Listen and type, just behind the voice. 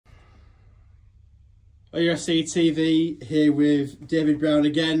OUFC TV here with David Brown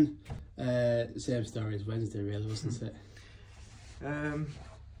again. Same story as Wednesday, really, wasn't it?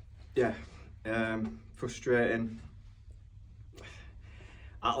 Yeah, frustrating.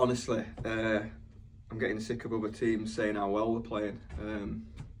 Honestly, I'm getting sick of other teams saying how well we're playing.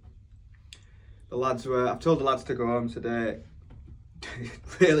 I've told the lads to go home today,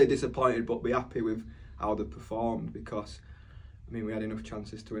 really disappointed, but be happy with how they performed, because I mean, we had enough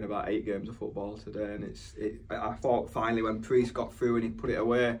chances to win about 8 games of football today, and I thought finally when Priest got through and he put it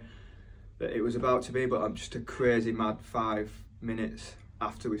away that it was about to be, but I'm just a crazy mad 5 minutes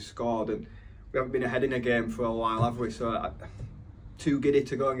after we scored, and we haven't been ahead in a game for a while, have we? So too giddy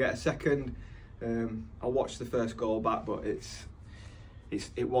to go and get a second. I'll watch the first goal back, but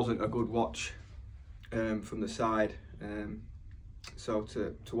it wasn't a good watch from the side. So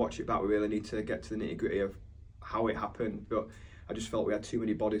to watch it back, we really need to get to the nitty gritty of how it happened. But I just felt we had too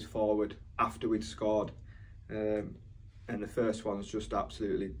many bodies forward after we'd scored, and the first one's just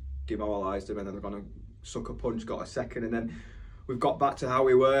absolutely demoralised them, and then they're going to suck a punch, got a second, and then we've got back to how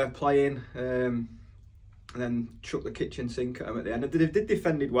we were playing, and then chucked the kitchen sink at them at the end. And they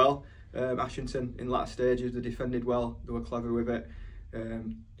defended well. Ashington in latter stages, they defended well, they were clever with it.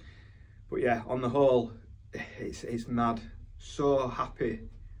 But yeah, on the whole, it's mad. So happy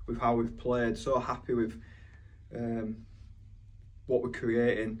with how we've played, so happy with what we're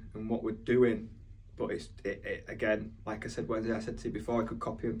creating and what we're doing. But again, like I said Wednesday, I said to you before, I could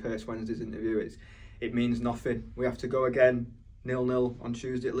copy and paste Wednesday's interview. It means nothing. We have to go again 0-0 on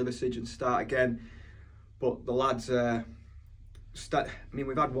Tuesday at Liversidge and start again. But the lads, I mean,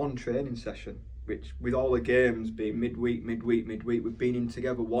 we've had one training session, which with all the games being midweek, we've been in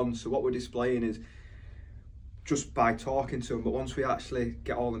together once. So what we're displaying is just by talking to them. But once we actually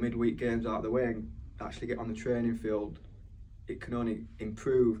get all the midweek games out of the way and actually get on the training field, it can only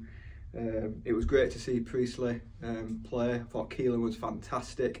improve. It was great to see Priestley play. I thought Keelan was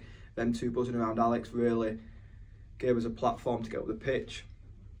fantastic. Them two buzzing around Alex really gave us a platform to get up the pitch.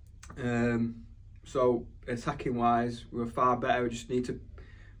 So attacking wise, we were far better. We just need to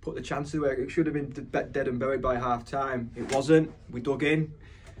put the chances where it should have been dead and buried by half time. It wasn't. We dug in,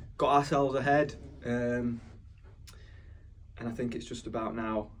 got ourselves ahead, and I think it's just about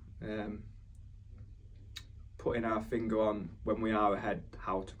now putting our finger on, when we are ahead,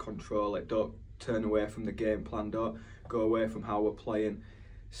 how to control it. Don't turn away from the game plan, don't go away from how we're playing,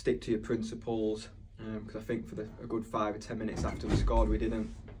 stick to your principles, because I think for a good 5 or 10 minutes after we scored, we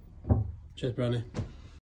didn't. Cheers, Brownie.